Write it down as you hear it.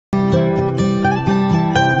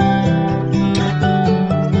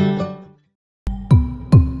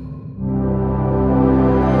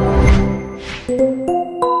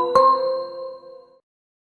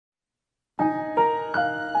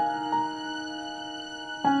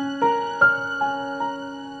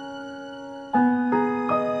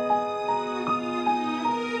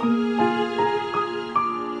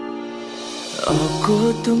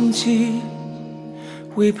过冬季，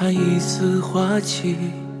唯盼一丝花期，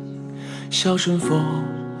笑春风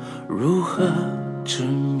如何执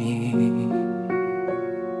迷？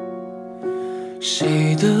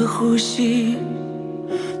谁的呼吸，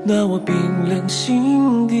暖我冰冷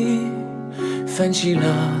心底，泛起了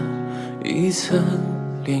一层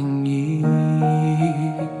涟漪。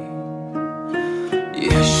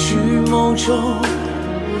也许梦中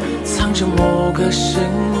藏着某个身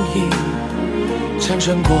影，辗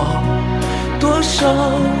转过多少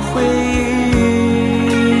回忆，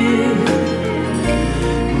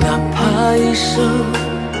哪怕一生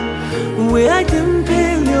为爱颠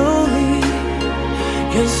沛流离，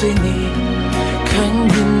愿随你看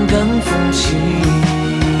云淡风轻。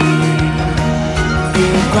别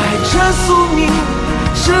怪这宿命，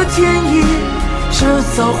这天意，这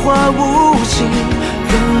造化无情，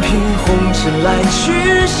任凭红尘来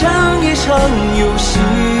去，像一场游戏。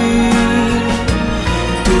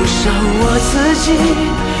赌上我自己，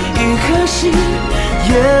一颗心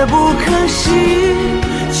也不可惜，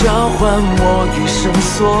交换我余生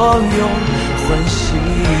所有欢喜。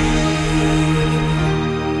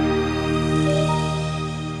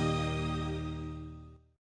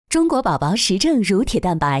中国宝宝实证乳铁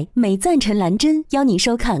蛋白美赞臣蓝针，邀您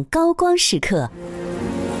收看高光时刻。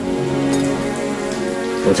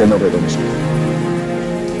我真的会动手。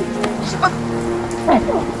什么？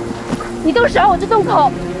你动手我就动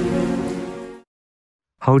口。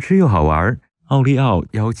好吃又好玩，奥利奥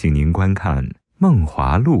邀请您观看《梦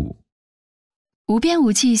华录》。无边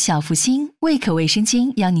无际小福星胃口卫生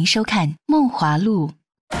巾邀您收看《梦华录》。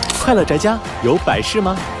快乐宅家有百事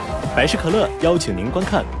吗？百事可乐邀请您观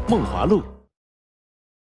看《梦华录》。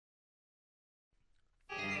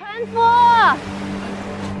船夫，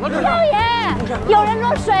少爷，有人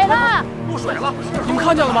落水了！落水了？你们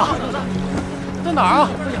看见了吗？在哪儿啊？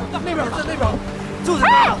那边，在那边，就在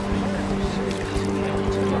那儿。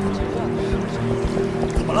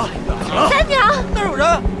怎么了？三娘，那儿有人！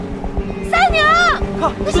三娘，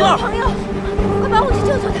那是我朋友，快帮我去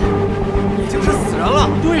救救他！已经是死人了。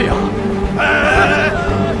对呀。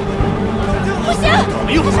不行，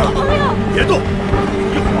没有，这是我朋友。别动，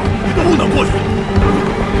一会儿你都不能过去。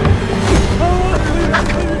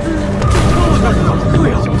对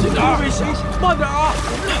呀，小心点，危险，慢点啊！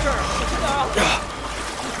没事，小心点啊！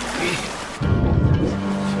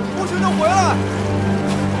不行就回来。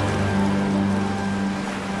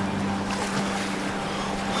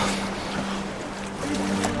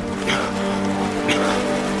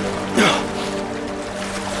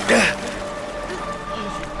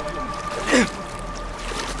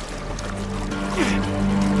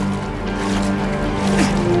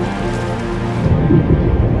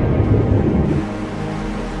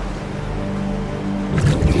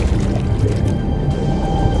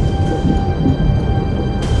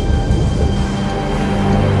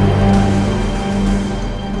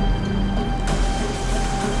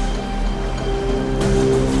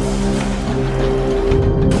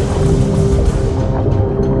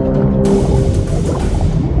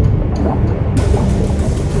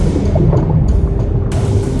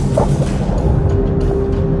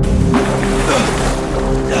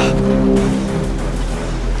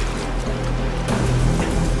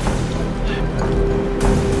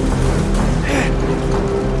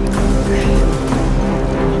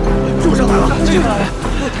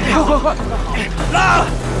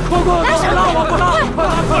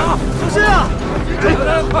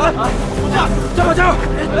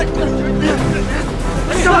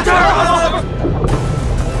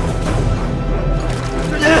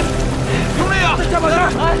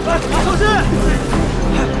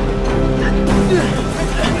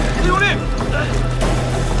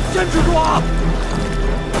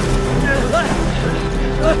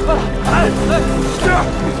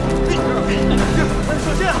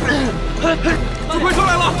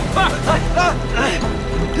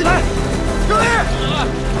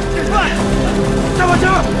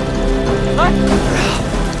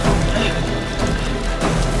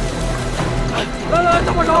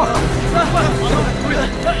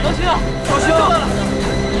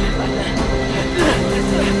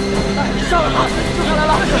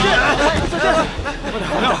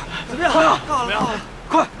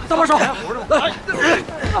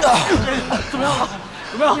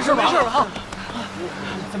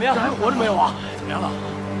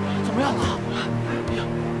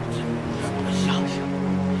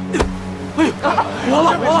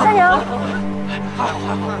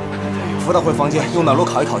扶他回房间，用暖炉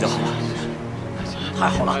烤一烤就好了。太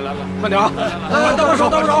好了，慢点啊！来，搭把手，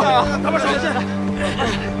搭把手，搭把手！小心点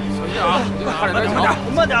啊！快点，慢点，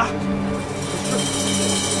慢点！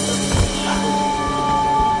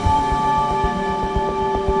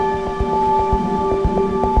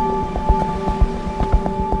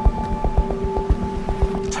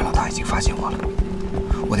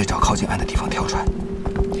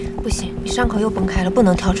伤口又崩开了，不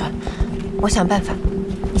能跳船。我想办法，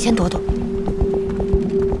你先躲躲。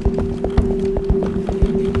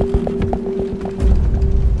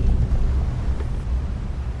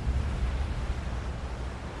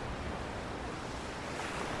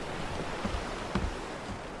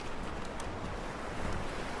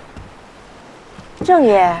郑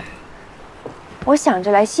爷，我想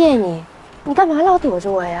着来谢你，你干嘛老躲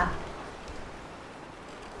着我呀？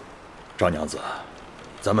赵娘子，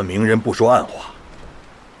咱们明人不说暗话。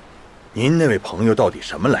您那位朋友到底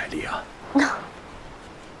什么来历啊？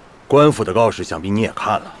官府的告示想必你也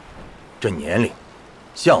看了，这年龄、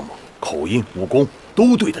相貌、口音、武功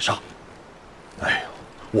都对得上。哎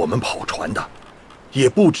呦，我们跑船的，也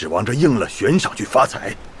不指望着应了悬赏去发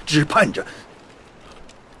财，只盼着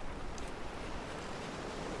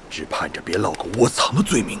别落个窝藏的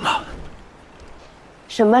罪名啊！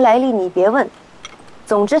什么来历你别问，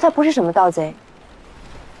总之他不是什么盗贼。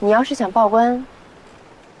你要是想报官，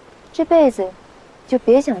这辈子就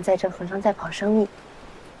别想在这和尚再跑生意。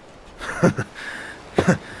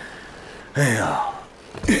哎呀，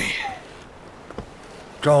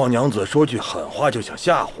赵娘子说句狠话就想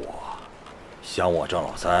吓唬我，想我郑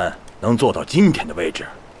老三能做到今天的位置，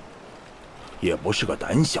也不是个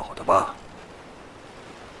胆小的吧？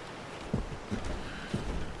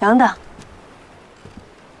等等，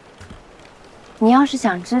你要是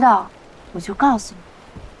想知道，我就告诉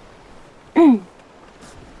你。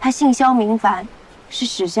他姓萧名凡，是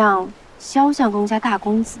史相萧相公家大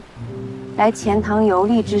公子，来钱塘游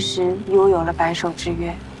历之时，与我有了白首之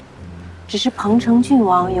约。只是彭城郡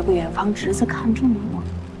王有个远方侄子看中了我，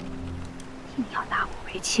硬要纳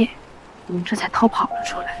我为妾，我们这才偷跑了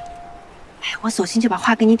出来。哎，我索性就把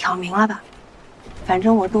话给你挑明了吧。反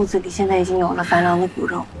正我肚子里现在已经有了樊郎的骨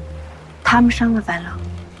肉，他们伤了樊郎，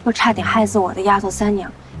又差点害死我的丫头三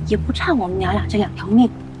娘，也不差我们娘俩这2条命。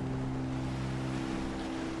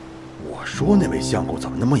我说那位相公怎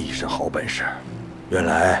么那么一身好本事，原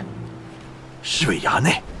来是位衙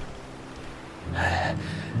内。哎，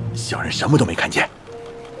小人什么都没看见。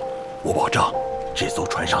我保证，这艘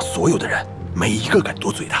船上所有的人，没一个敢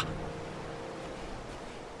多嘴的。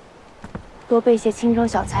多备些清粥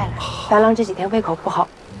小菜来，樊郎这几天胃口不好。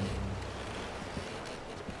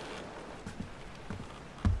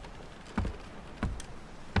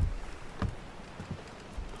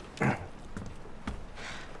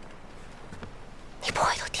你不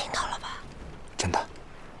会都听到了吧？真的。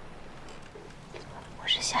我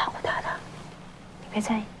是吓唬他的，你别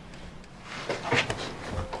在意。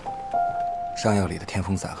上药里的天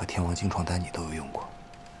风散和天王精创丹你都有用过，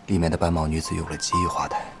里面的斑毛女子有了极易化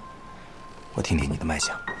态。我听听你的脉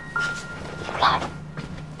象。来。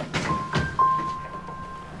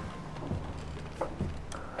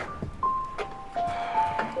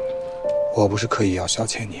我不是刻意要消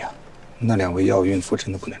遣你啊，那2味药孕妇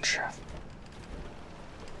真的不能吃。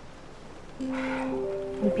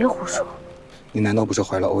你别胡说。你难道不是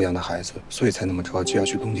怀了欧阳的孩子，所以才那么着急要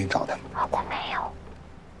去东京找他吗？我没有。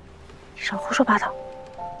你少胡说八道。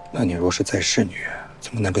那你若是再是女，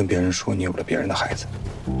怎么能跟别人说你有了别人的孩子？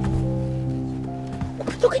我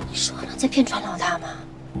不都跟你说了，在骗船老大吗？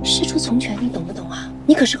事出从权，你懂不懂啊？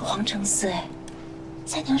你可是个皇城司哎。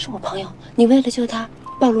三娘是我朋友，你为了救她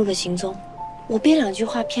暴露了行踪，我编2句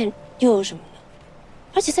话骗又有什么呢？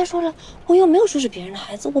而且再说了，我又没有说是别人的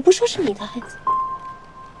孩子，我不说是你的孩子。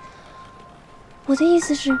我的意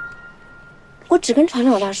思是，我只跟船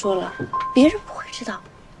老大说了，别人不会知道。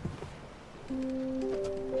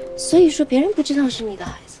所以说，别人不知道是你的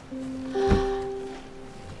孩子。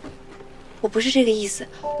我不是这个意思，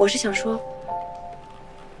我是想说，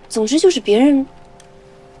总之就是别人。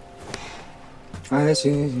哎，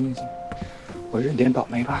行，我认点倒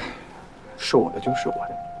霉吧，是我的就是我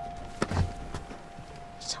的。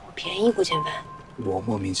占我便宜，顾千帆。我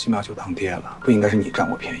莫名其妙就当爹了，不应该是你占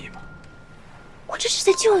我便宜吗？我这是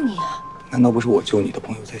在救你啊！难道不是我救你的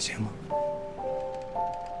朋友在先吗？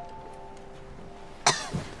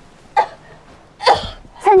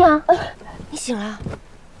三娘，你醒了。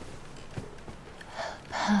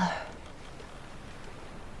盼儿，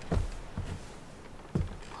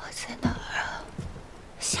我在哪儿啊？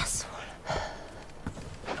吓死我了！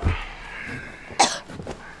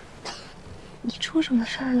你出什么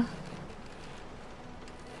事儿了？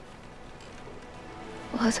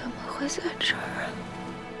我怎么会在这儿啊？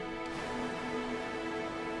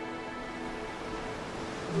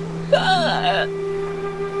盼儿，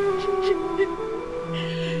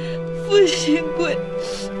负心鬼，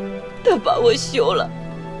他把我休了。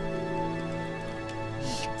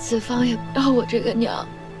子方也不要我这个娘，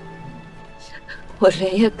我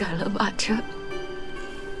连夜赶了马车，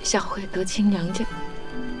想回德清娘家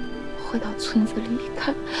回到村子里一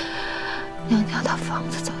看，娘家的房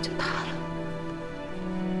子早就塌了。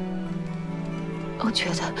我觉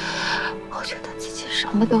得自己什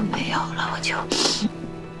么都没有了，我就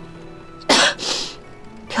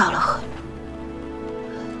跳了河。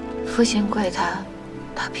傅新贵他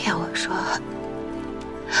骗我说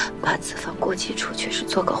把子房过继出去是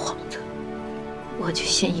做个幌子，我就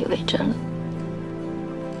信以为真了。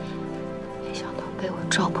没想到被我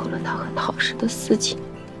撞破了他和陶氏的私情，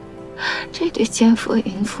这对奸夫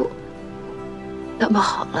淫妇那么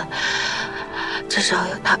好了，至少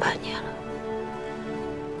有大半年了。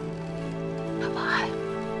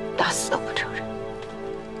打死不承认。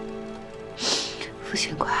傅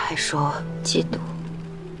新贵还说嫉妒、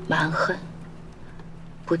蛮横、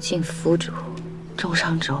不敬夫主，重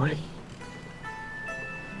伤妯娌，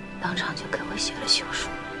当场就给我写了休书。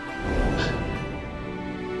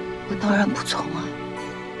我当然不从啊。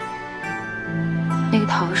那个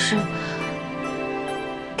陶氏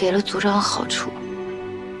给了族长好处，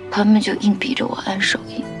他们就硬逼着我按手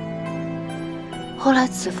印。后来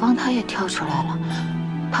子芳她也跳出来了。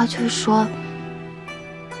他就说，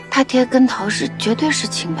他爹跟陶氏绝对是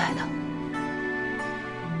清白的，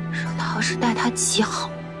说陶氏待他极好，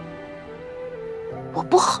我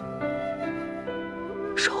不好，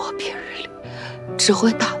说我平日里只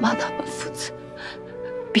会打骂他们父子，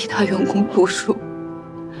逼他用功读书，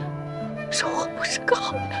说我不是个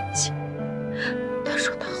好娘亲。他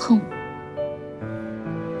说他恨我，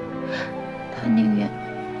他宁愿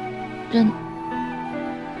认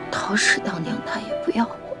陶氏当娘，他也不要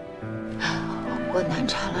我。我难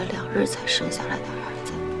产了2日才生下来的儿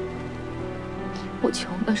子。我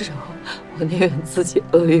穷的时候，我宁愿自己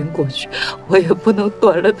厄运过去，我也不能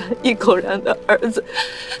断了他一口粮的儿子。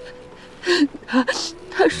他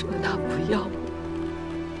说他不要我，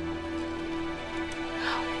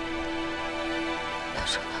他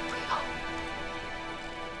说他不要我。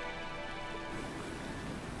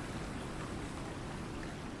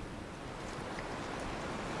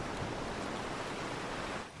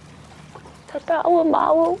他打我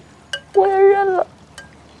骂我，我也认了。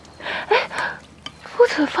哎，傅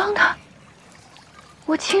子芳他，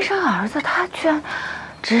我亲生儿子，他居然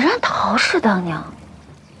只认陶氏当娘，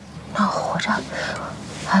那活着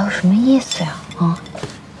还有什么意思呀？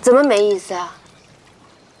怎么没意思啊？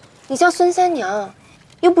你叫孙三娘，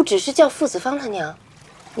又不只是叫傅子芳他娘。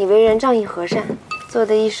你为人仗义和善，做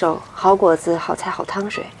的一手好果子、好菜、好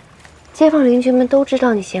汤水，街坊邻居们都知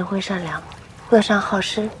道你贤惠善良，乐善好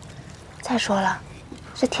施。再说了，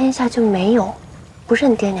这天下就没有不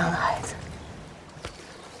认爹娘的孩子。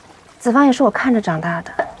子芳也是我看着长大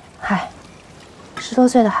的，嗨，10多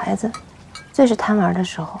岁的孩子，最是贪玩的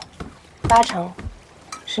时候，8成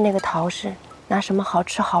是那个陶氏拿什么好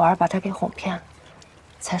吃好玩把他给哄骗了，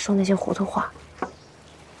才说那些糊涂话。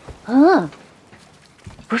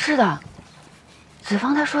不是的，子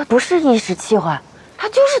芳她说不是一时气坏，她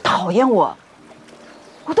就是讨厌我。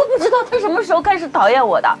我都不知道她什么时候开始讨厌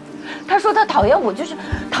我的。她说她讨厌我，就是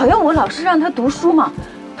讨厌我老是让她读书嘛，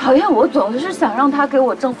讨厌我总是想让她给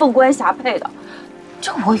我争凤冠霞帔的。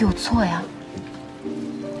这我有错呀？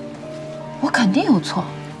我肯定有错，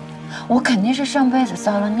我肯定是上辈子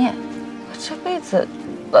造了孽，我这辈子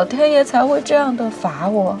老天爷才会这样的罚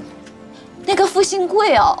我。那个傅新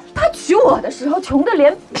贵哦，他娶我的时候穷的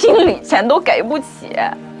连聘礼钱都给不起，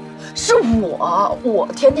是我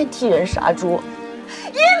天天替人杀猪，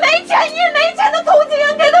一没钱的同情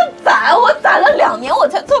人给他攒，我攒了2年我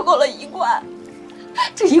才凑够了1贯，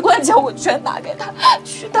这1贯钱我全拿给他，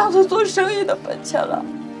去当做做生意的本钱了。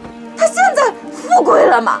他现在富贵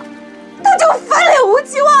了嘛，他就翻脸无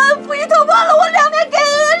期忘恩负义，他忘了我2年给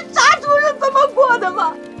人杀猪是怎么过的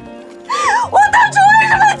吗？我当初为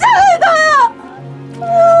什么嫁给他呀？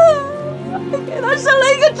给他生了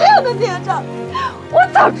一个这样的孽障，我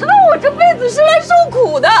早知道我这辈子是来受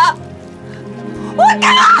苦的，我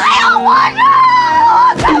干嘛还要活着？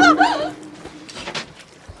我干嘛？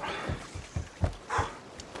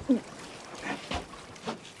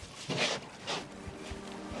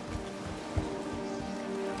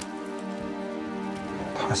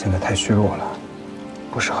他现在太虚弱了，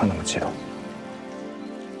不适合那么激动。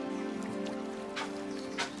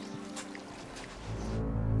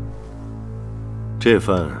这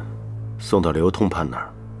份送到刘通判那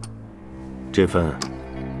儿，这份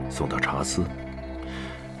送到查司，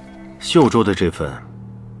秀州的这份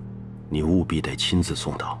你务必得亲自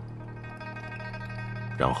送到，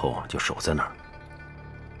然后就守在那儿。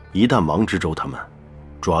一旦王知州他们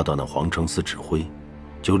抓到那皇城司指挥，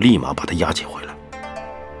就立马把他押解回来。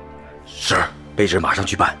是，卑职马上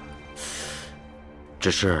去办。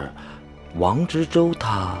只是王知州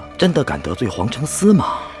他真的敢得罪皇城司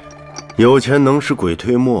吗？有钱能使鬼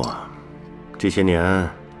推磨，这些年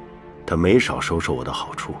他没少收受我的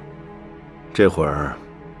好处，这会儿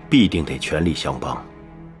必定得全力相帮。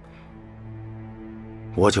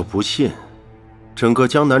我就不信，整个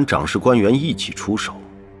江南掌事官员一起出手，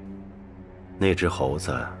那只猴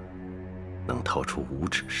子能掏出五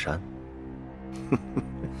指山。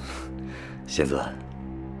仙子，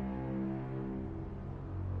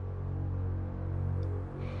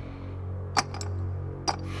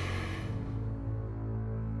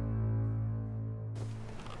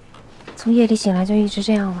从夜里醒来就一直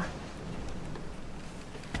这样了。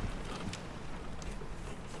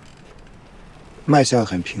脉象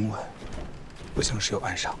很平稳，不像是有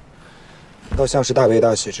暗伤，倒像是大悲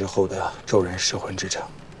大喜之后的骤然失魂之症，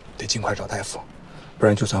得尽快找大夫，不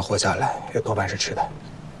然就算活下来，也多半是痴呆。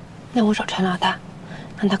那我找陈老大，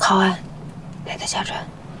让他靠岸，带他下船。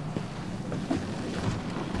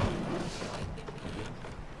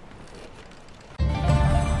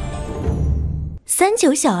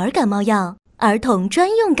39小儿感冒药，儿童专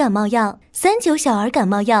用感冒药。39小儿感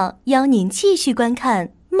冒药，邀您继续观看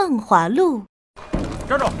《梦华录》。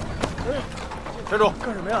站住！站住！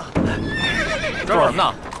干什么呀？做什么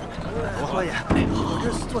呢？老爷，我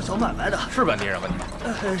这是做小买卖的。是本地人吗你？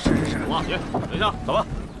是。行，等一下，走吧。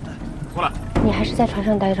过来。你还是在船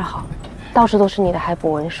上待着好，到处都是你的海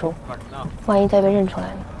捕文书，万一再被认出来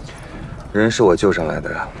呢？人是我救上来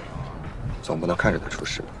的，总不能看着他出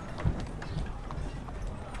事吧？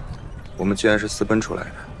我们既然是私奔出来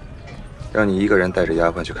的，让你一个人带着丫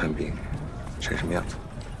鬟去看病，成什么样子？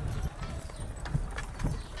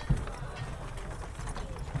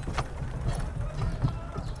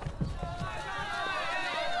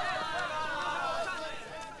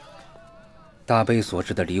大悲所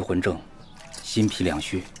致的离魂症，心脾两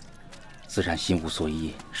虚，自然心无所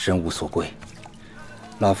依，身无所归。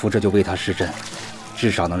老夫这就为他施针，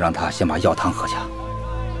至少能让他先把药汤喝下。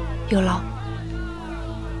有劳。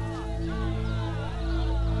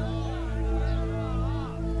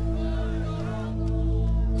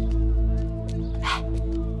哎，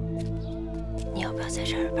你要不要在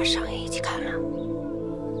这儿把伤也一起看了？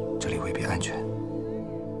这里未必安全，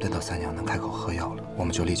等到三娘能开口喝药了，我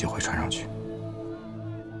们就立即回船上去。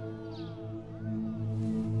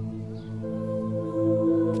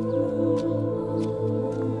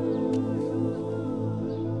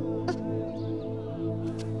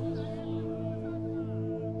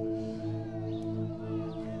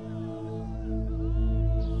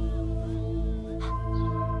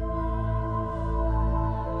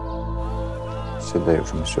现在有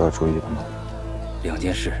什么需要注意的吗？2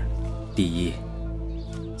件事，第一，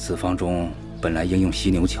此方中本来应用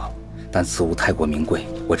犀牛角，但此物太过名贵，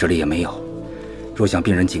我这里也没有。若想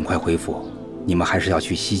病人尽快恢复，你们还是要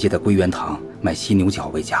去西街的归元堂买犀牛角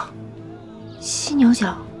为佳。犀牛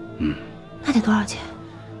角？那得多少钱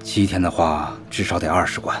？7天的话，至少得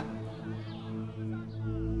20贯。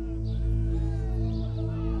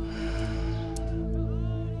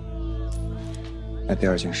那第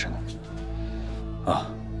2件事呢？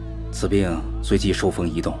此病随即受风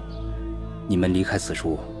移动，你们离开此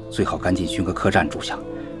处最好赶紧寻个客栈住下，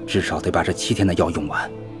至少得把这7天的药用完。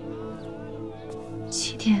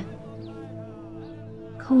7天？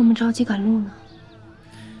可我们着急赶路呢。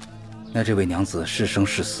那这位娘子是生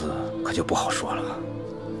是死，可就不好说了。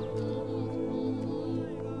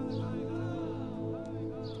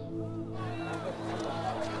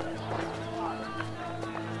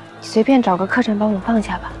你随便找个客栈把我们放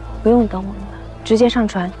下吧，不用等我们了，直接上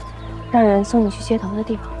船，让人送你去接头的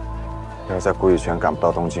地方。要是在顾以权赶不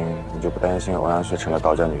到东京，你就不担心欧阳旭成了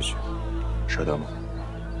道家女婿，舍得吗？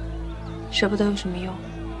舍不得有什么用？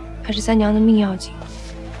还是三娘的命要紧。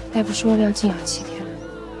大夫说了要静养7天。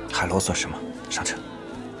还啰嗦什么？上车。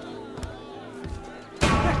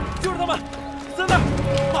就是他们，在那儿，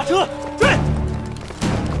马车追！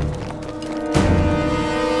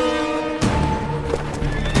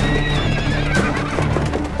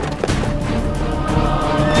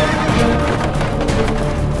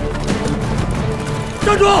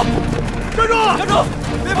站住！站住！站住！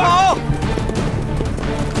别跑！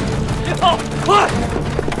别跑！快！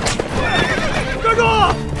站住！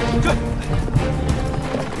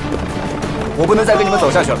我不能再跟你们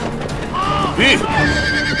走下去了。玉，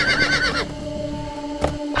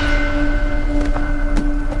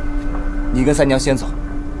你跟三娘先走。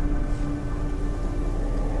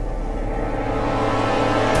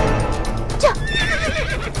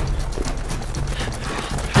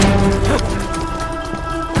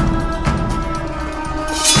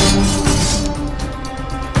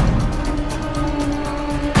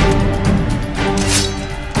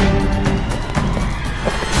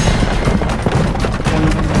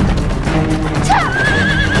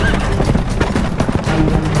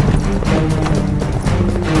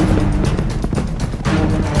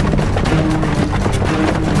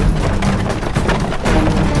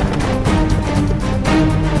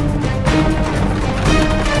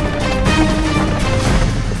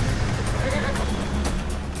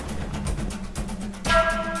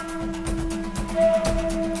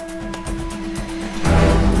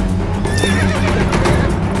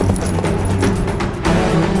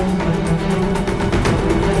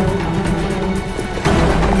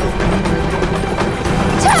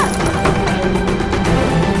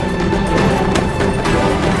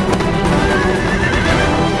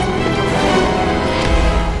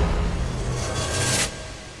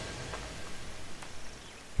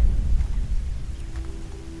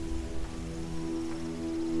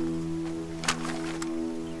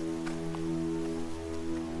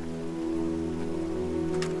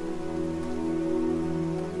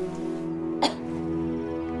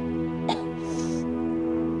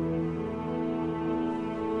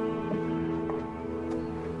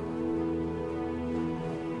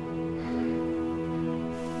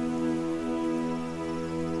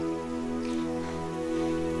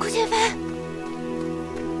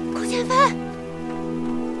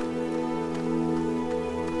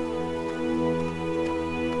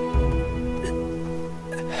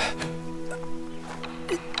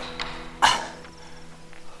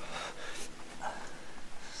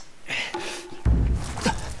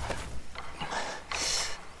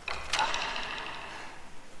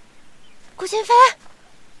千帆。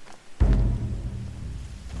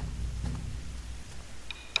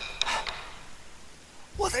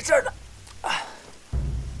 我在这儿呢，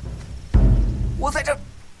我在这儿。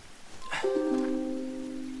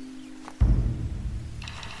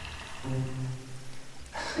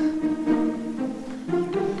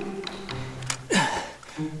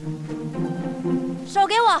手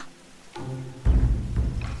给我。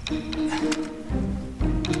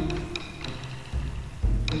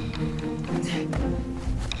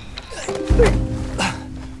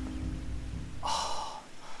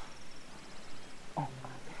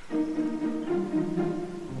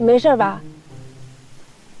你没事吧？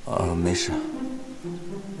没事。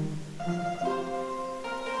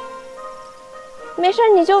没事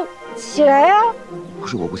你就起来呀。不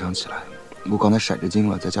是我不想起来，我刚才闪着筋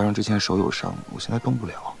了，再加上之前手有伤，我现在动不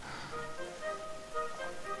了。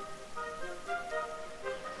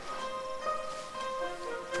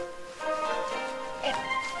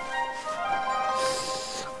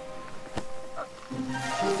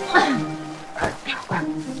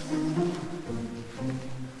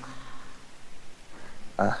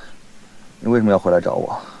你为什么要回来找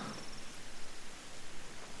我？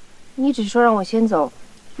你只说让我先走，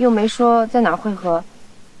又没说在哪儿会合，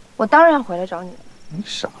我当然要回来找你了。你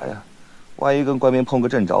傻呀？万一跟官兵碰个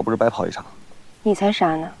正着，不是白跑一场？你才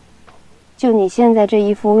傻呢！就你现在这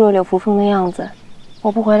一副弱柳扶风的样子，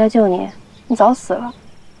我不回来救你，你早死了。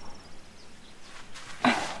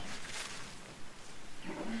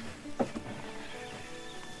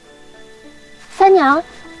三娘，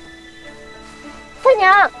三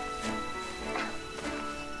娘。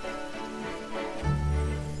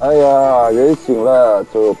 哎呀，人醒了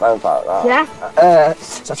就有办法了。起来！哎，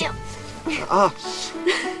小静啊！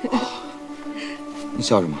你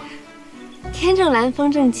笑什么？天正蓝，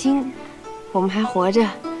风正清，我们还活着，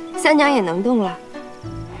三娘也能动了，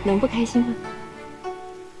能不开心吗？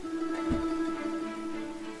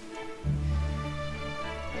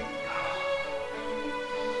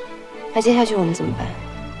那接下去我们怎么办？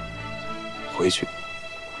回去。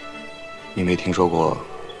你没听说过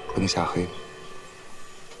灯下黑？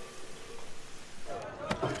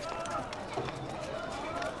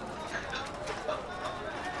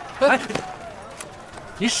 哎，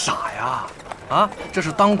你傻呀？啊，这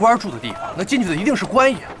是当官住的地方，那进去的一定是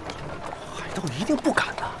官爷，海盗一定不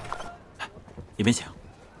敢呐。里面请。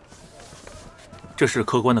这是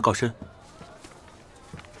客官的告身。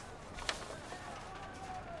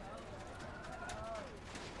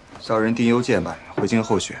小人丁忧届满，回京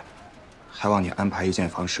候选，还望你安排一间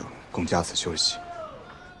房舍，供驾此休息。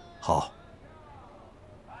好。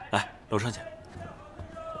来，楼上去。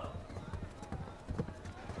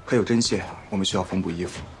 可有针线？我们需要缝补衣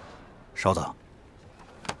服。稍等。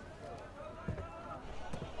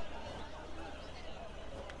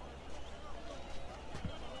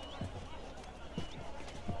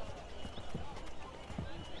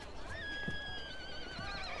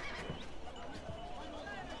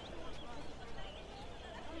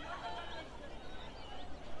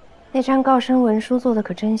那张告身文书做的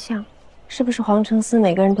可真像，是不是皇城司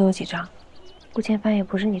每个人都有几张？顾千帆也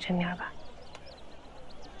不是你这面吧？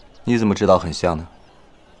 你怎么知道很像呢？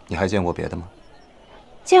你还见过别的吗？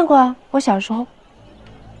见过啊，我小时候。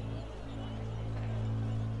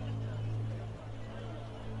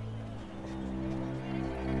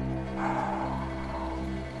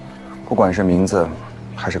不管是名字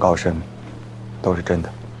还是告身，都是真的。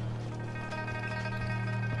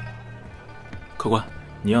客官，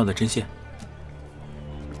你要的针线。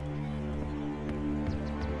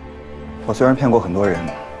我虽然骗过很多人，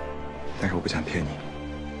但是我不想骗你。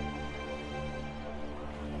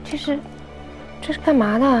 这是干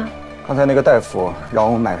嘛的？刚才那个大夫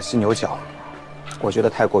让我买了犀牛角，我觉得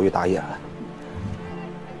太过于打眼了。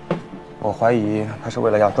我怀疑他是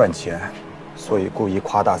为了要赚钱，所以故意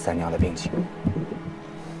夸大三娘的病情。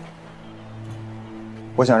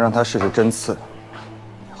我想让他试试针刺，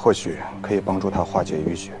或许可以帮助他化解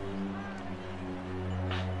淤血。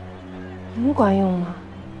能管用吗？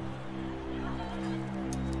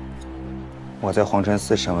我在皇城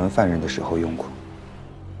司审问犯人的时候用过。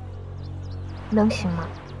 能行吗？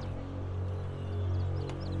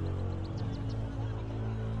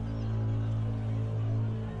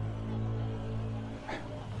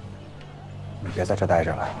你别在这待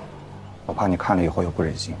着了，我怕你看了以后又不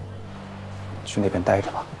忍心。去那边待着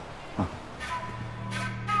吧，啊。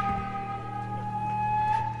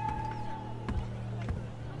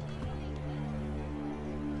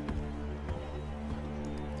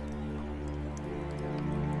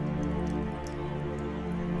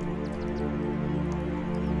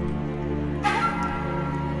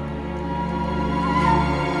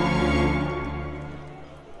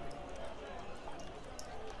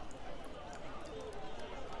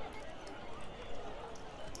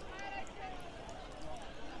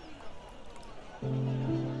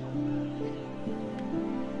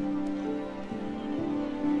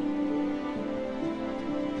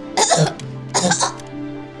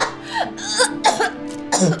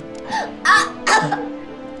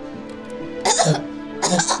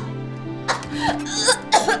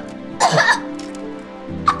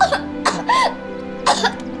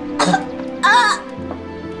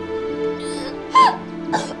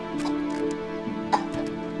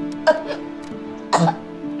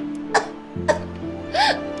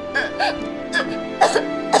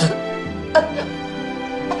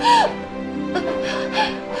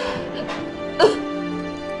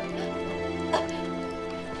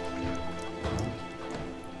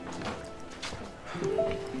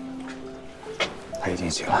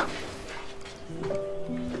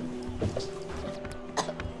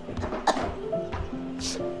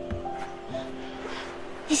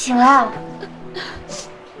你醒了。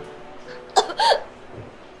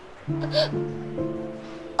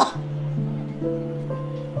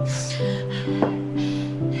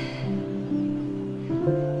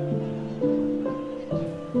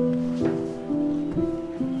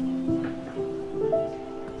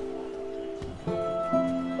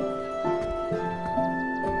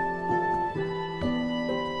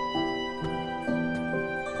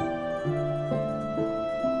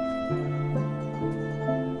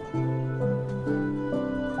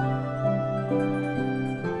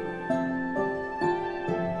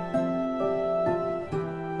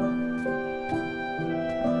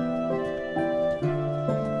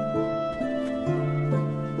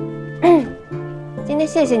今天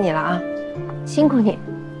谢谢你了啊，辛苦你。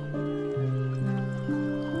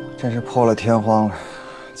真是破了天荒了，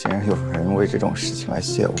竟然有人为这种事情来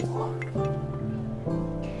谢我。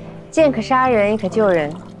剑可杀人，亦可救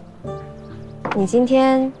人。你今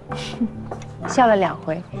天笑了2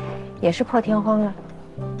回，也是破天荒了。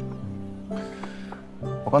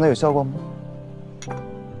我刚才有笑过吗？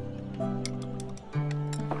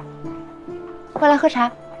过来喝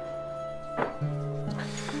茶。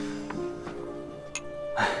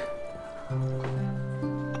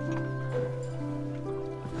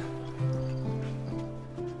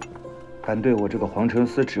敢对我这个皇城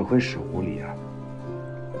司指挥使无礼啊！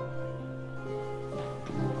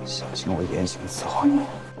小心我严刑伺候你。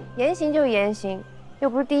严刑就严刑，又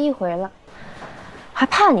不是第1回了，还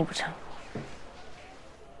怕你不成？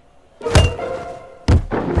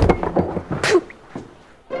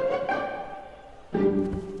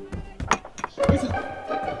别走！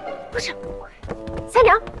不是，三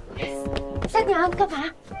娘，三娘干嘛？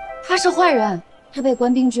他是坏人，他被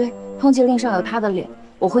官兵追，通缉令上有他的脸。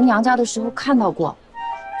我回娘家的时候看到过，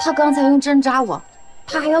他刚才用针扎我，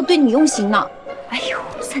他还要对你用刑呢。哎呦，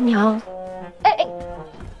三娘，哎，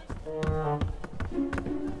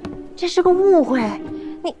这是个误会，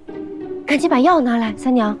你赶紧把药拿来，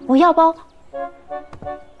三娘，我药包。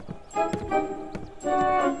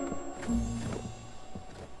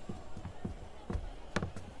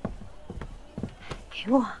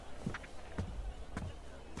给我。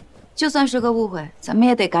就算是个误会，咱们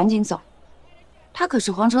也得赶紧走。他可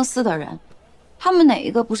是皇城司的人，他们哪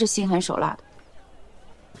一个不是心狠手辣的？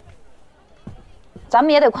咱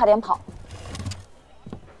们也得快点跑。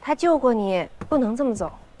他救过你，不能这么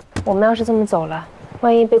走。我们要是这么走了，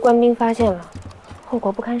万一被官兵发现了，后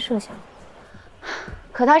果不堪设想。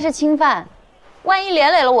可他是钦犯，万一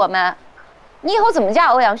连累了我们，你以后怎么嫁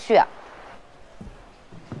欧阳旭啊？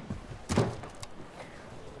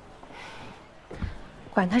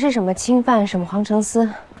管他是什么钦犯，什么皇城司。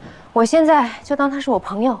我现在就当他是我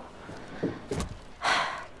朋友。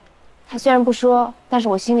他虽然不说，但是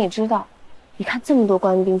我心里知道。你看这么多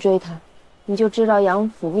官兵追他，你就知道杨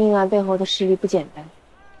府命案背后的势力不简单。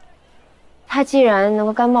他既然能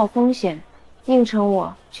够甘冒风险，应承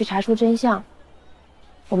我去查出真相，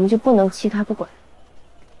我们就不能弃他不管。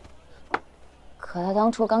可他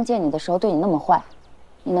当初刚见你的时候对你那么坏，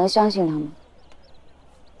你能相信他吗？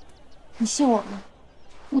你信我吗？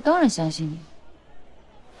我当然相信你。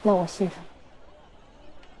那我信他。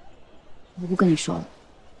我不跟你说了，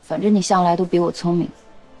反正你向来都比我聪明，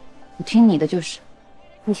我听你的就是。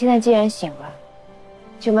你现在既然醒了，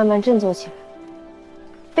就慢慢振作起来。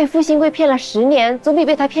被傅新贵骗了10年，总比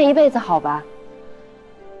被他骗一辈子好吧？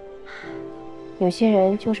有些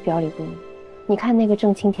人就是表里不一。你看那个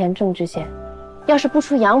郑清田郑知县，要是不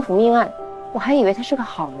出杨府命案，我还以为他是个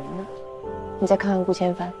好人呢。你再看看顾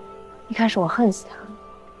千帆，一开始我恨死他了。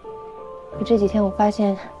可这几天我发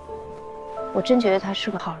现，我真觉得他是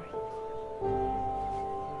个好人。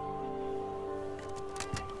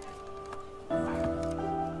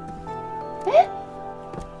哎，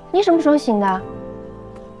你什么时候醒的？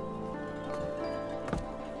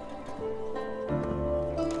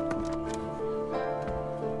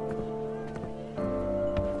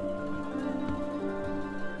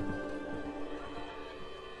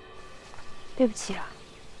对不起啊，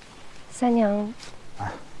三娘。哎，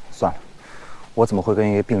算了。我怎么会跟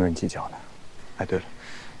一个病人计较呢？哎，对了，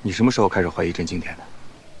你什么时候开始怀疑郑清田的？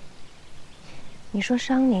你说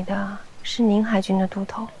伤你的是宁海军的都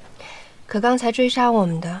头，可刚才追杀我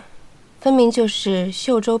们的，分明就是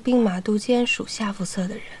秀州兵马都监属下副册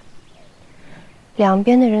的人。两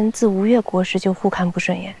边的人自吴越国时就互看不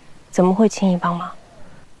顺眼，怎么会轻易帮忙？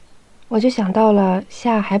我就想到了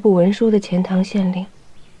下海捕文书的钱塘县令，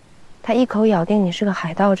他一口咬定你是个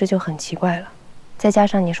海盗，这就很奇怪了。再加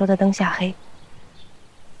上你说的灯下黑。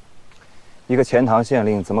一个钱塘县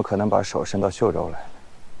令怎么可能把手伸到秀州来？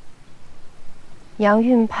杨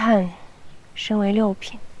运判身为六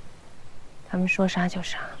品，他们说杀就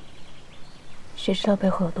杀，谁知道背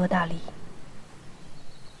后有多大利益？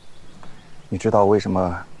你知道我为什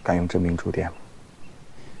么敢用真名住店吗？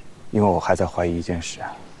因为我还在怀疑一件事。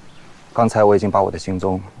刚才我已经把我的行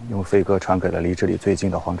踪用飞鸽传给了离这里最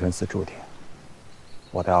近的皇城司驻点，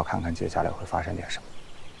我倒要看看接下来会发生点什么。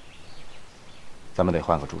咱们得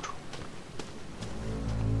换个住处。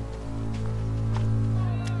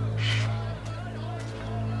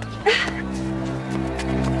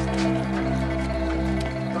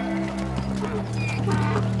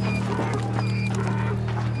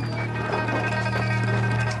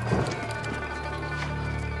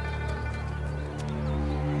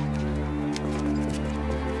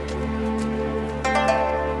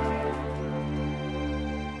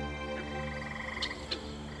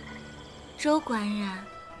周官人，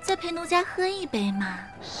再陪奴家喝一杯嘛。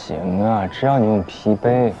行啊，只要你用啤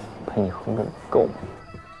杯，陪你喝个够。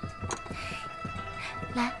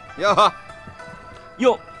来。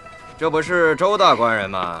哟，这不是周大官人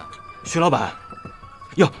吗？徐老板，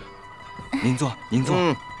哟，您坐，您坐。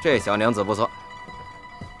这小娘子不错。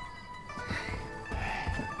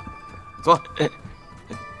坐。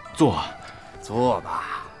坐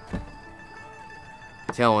吧。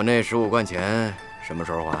欠我那15贯钱什么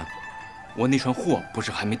时候还？我那船货不是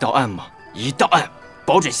还没到岸吗？一到岸，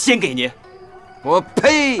保准先给您。我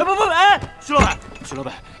呸！不，哎，徐老板，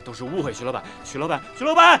都是误会，徐老板，误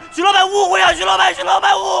会啊，徐老板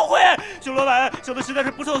误会，徐老板手的实在是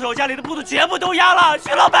不凑手，家里的铺子全部都压了，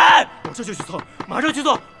徐老板，我这就去凑，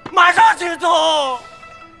马上去凑。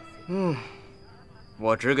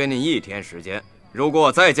我只给你1天时间，如果我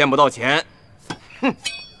再见不到钱，哼，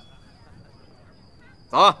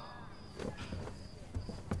走。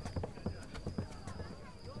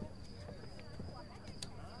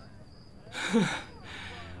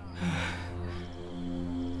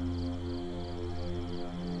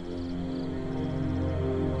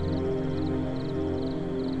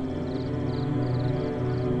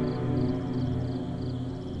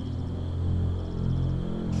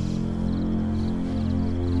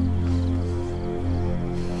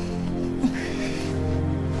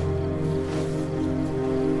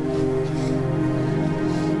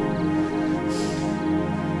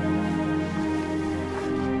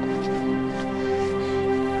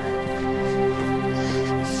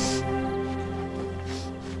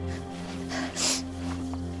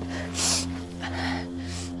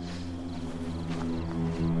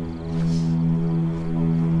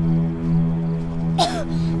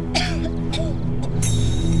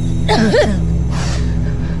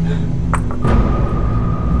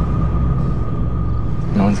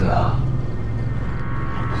娘子啊，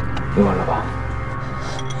饿了吧？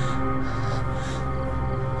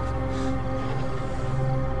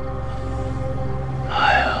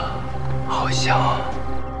哎呀，好香啊！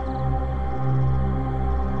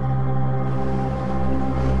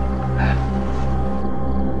哎，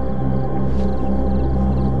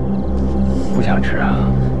不想吃啊？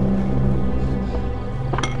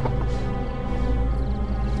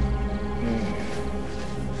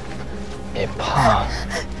别怕。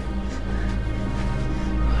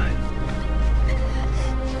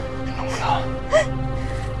冷不冷？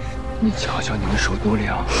你瞧瞧你的手多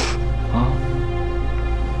凉啊！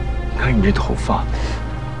你看你这头发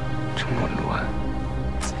这么乱，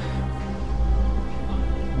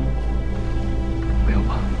不要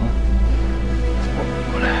怕啊！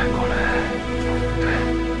过来。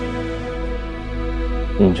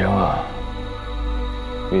对，引章啊，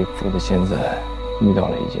为夫的现在遇到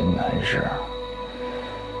了一件难事。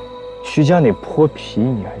徐家那泼皮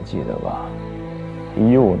你还记得吧？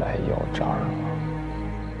又来要账了。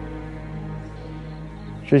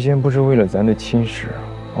之前不是为了咱的亲事，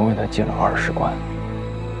我为他借了20贯，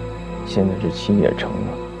现在这亲也成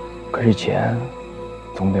了，可是钱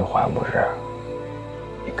总得还不是？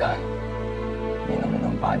你看，你能不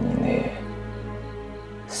能把你那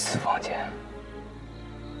私房钱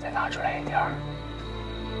再拿出来一点儿？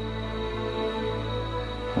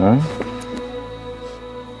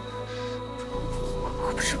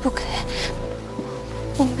我不是不给，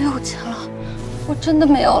我没有钱了，我真的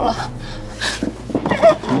没有了。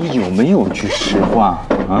你有没有句实话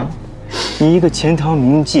啊？你一个钱塘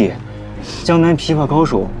名妓，江南琵琶高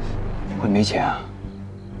手，会没钱啊？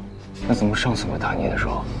那怎么上次我打你的时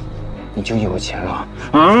候，你就有钱了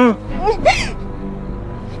啊？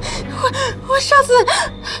我上次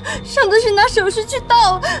是拿首饰去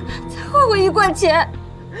盗，才换回1贯钱。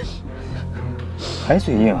还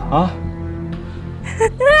嘴硬啊？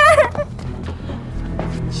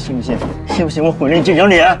信不信？信不信我毁了你这张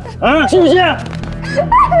脸？啊，信不信？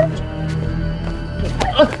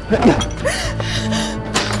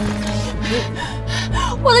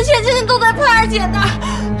我的全心都在盼儿姐那儿，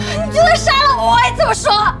你就算杀了我，我也这么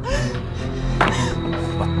说。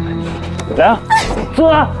来啊，吃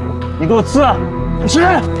啊！你给我吃啊！吃！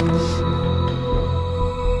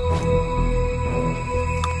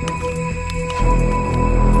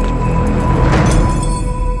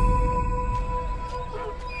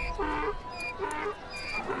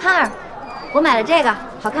盼儿，我买了这个，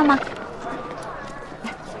好看吗？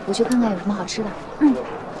来，我去看看有什么好吃的。嗯。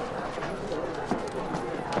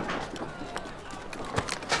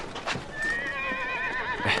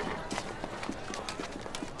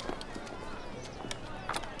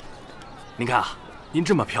您看啊，您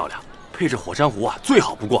这么漂亮，配着火山壶啊，最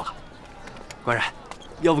好不过了。官人，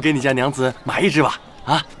要不给你家娘子买一只吧？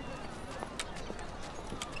啊？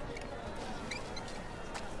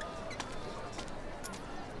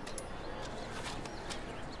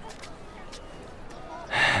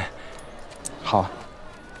好啊。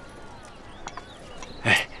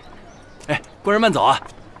哎，官人慢走啊！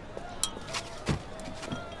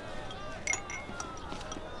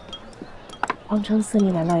皇城司里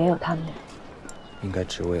难道也有他们俩？应该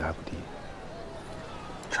职位还不低。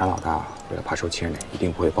常老大为了怕受牵连，一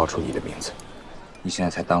定不会报出你的名字。你现在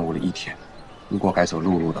才耽误了1天，如果该走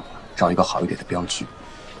陆路的话，找一个好一点的镖局，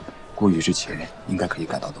过雨之前应该可以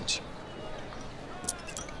赶到东京。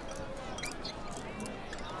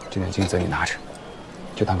这件金子你拿着，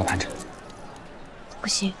就当个盘缠。不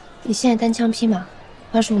行，你现在单枪匹马，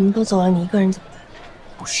要是我们都走了，你一个人怎么办？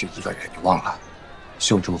不是一个人，你忘了？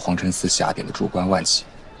秀州皇城司下典的主官万喜，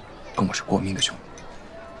跟我是过命的兄弟。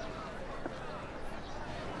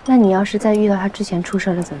那你要是在遇到他之前出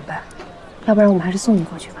事了怎么办？要不然我们还是送你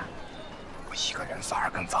过去吧。我一个人反而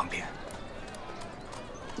更方便。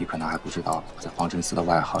你可能还不知道，我在皇城司的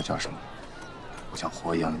外号叫什么？我叫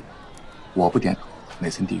火影，我不点头，内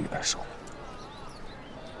森地狱来收。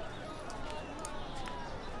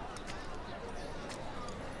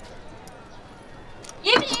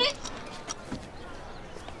一比。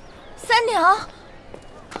三娘，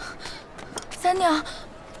三娘，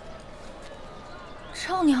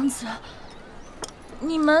赵娘子，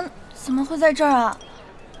你们怎么会在这儿啊？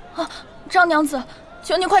啊，赵娘子，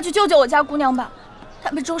求你快去救救我家姑娘吧，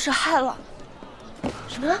她被周婶害了。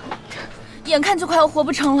什么？眼看就快要活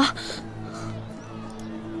不成了。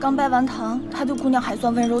刚拜完堂，她对姑娘还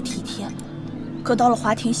算温柔体贴，可到了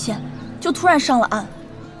华亭县，就突然上了岸，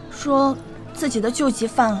说自己的旧疾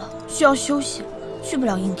犯了，需要休息，去不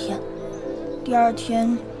了应天。第2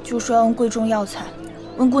天就说要用贵重药材，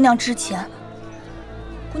问姑娘支钱。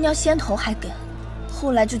姑娘先头还给，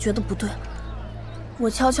后来就觉得不对，我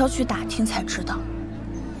悄悄去打听才知道，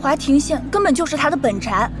华亭县根本就是她的本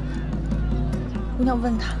宅。姑娘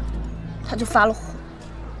问她，她就发了火，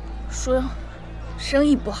说生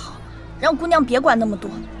意不好，让姑娘别管那么多，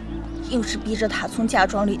硬是逼着她从嫁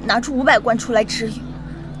妆里拿出500贯出来支应，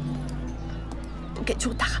不给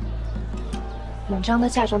就打。引章的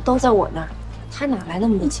嫁妆都在我那儿，他哪来那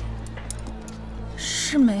么多钱？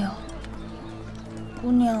是没有。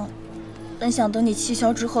姑娘本想等你气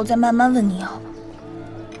消之后再慢慢问你要，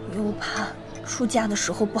又怕出嫁的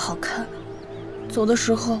时候不好看，走的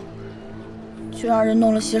时候就让人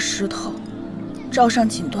弄了些石头罩上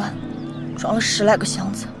锦缎，装了10来个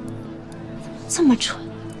箱子。这么蠢！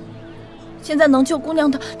现在能救姑娘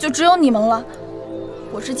的就只有你们了。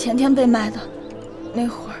我是前天被卖的，那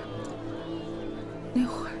会儿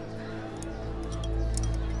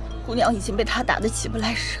姑娘已经被他打得起不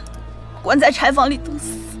来身，关在柴房里等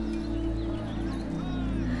死。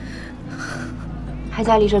还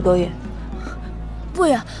家离这多远？不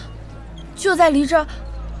远，就在离这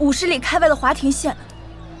50里开外的华亭县。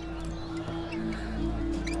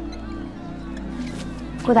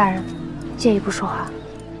顾大人，介意不说话？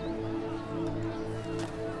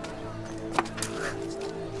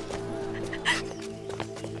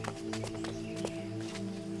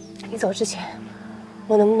你走之前，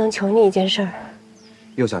我能不能求你一件事儿？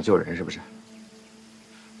又想救人是不是？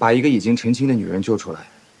把一个已经成亲的女人救出来，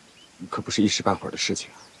可不是一时半会儿的事情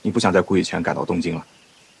啊！你不想在谷雨前赶到东京了？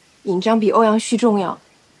引章比欧阳旭重要。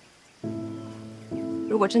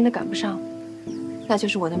如果真的赶不上，那就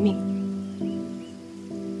是我的命。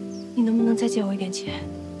你能不能再借我一点钱？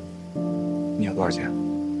你要多少钱？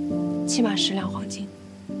起码10两黄金。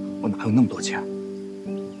我哪有那么多钱？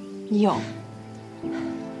你有。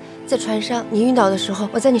在船上你晕倒的时候，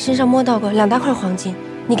我在你身上摸到过2大块黄金，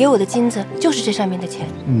你给我的金子就是这上面的钱。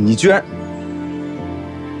你居然……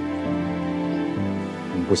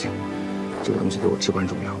不行，这个东西对我至关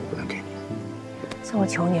重要，我不能给你。算我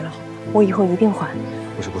求你了，我以后一定还。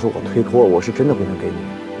不是我推脱，我是真的不能给你。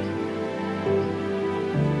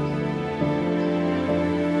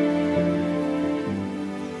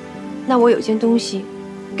那我有件东西，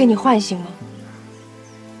跟你换行吗？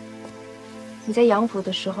你在杨府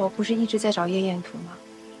的时候，不是一直在找夜宴图吗？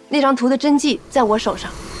那张图的真迹在我手上。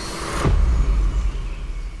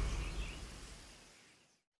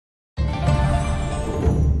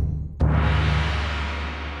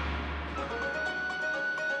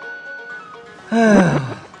哎呀，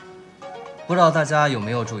不知道大家有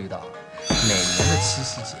没有注意到，每年的七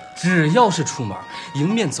夕节，只要是出门，迎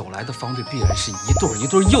面走来的房队必然是一对一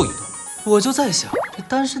对又一对。我就在想，这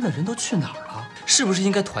单身的人都去哪儿了？是不是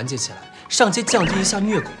应该团结起来，上街降低一下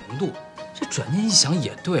虐狗浓度？这转念一想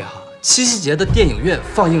也对哈。七夕节的电影院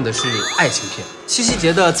放映的是爱情片，七夕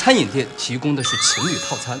节的餐饮店提供的是情侣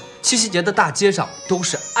套餐，七夕节的大街上都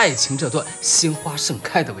是爱情这段鲜花盛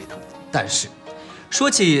开的味道。但是说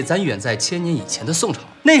起咱远在千年以前的宋朝，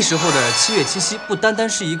那时候的7月7夕不单单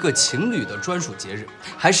是一个情侣的专属节日，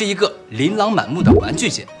还是一个琳琅满目的玩具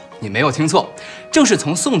节。你没有听错，正是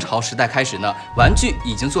从宋朝时代开始呢，玩具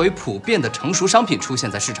已经作为普遍的成熟商品出现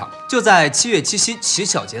在市场。就在7月7夕乞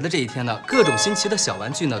巧节的这一天呢，各种新奇的小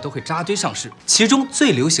玩具呢都会扎堆上市，其中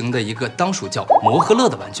最流行的一个当属叫摩诃乐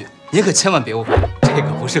的玩具。您可千万别误会，这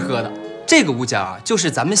个不是喝的，这个物件啊就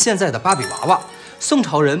是咱们现在的芭比娃娃。宋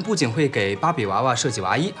朝人不仅会给芭比娃娃设计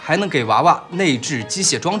娃衣，还能给娃娃内置机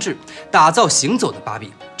械装置，打造行走的芭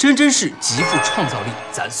比，真是极富创造力。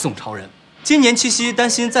咱宋朝人。今年七夕，担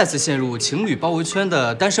心再次陷入情侣包围圈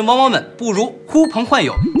的单身汪汪们，不如呼朋唤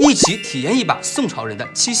友，一起体验一把宋朝人的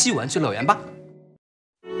七夕玩具乐园吧。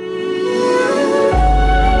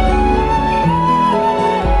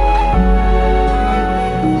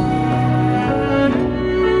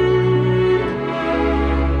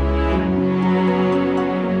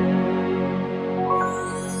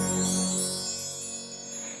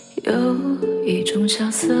有一种萧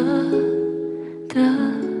瑟的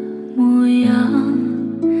模样，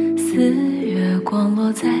似月光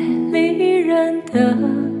落在离人的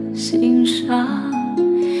心上，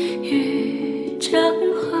与江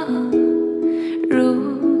河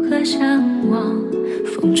如何相望，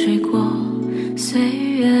风吹过岁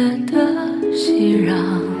月的熙攘，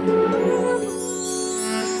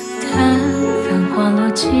叹繁华落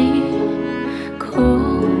尽空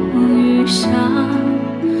余香，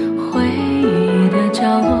回忆的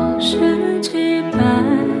角落是几般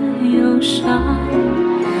忧伤，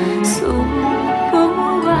诉不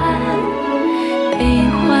完悲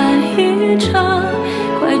欢一场，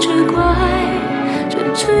怪只怪这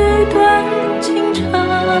纸短情长，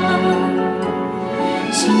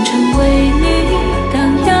星辰为你荡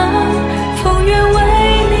漾，风月为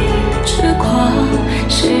你痴狂，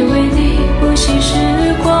谁为你不惜时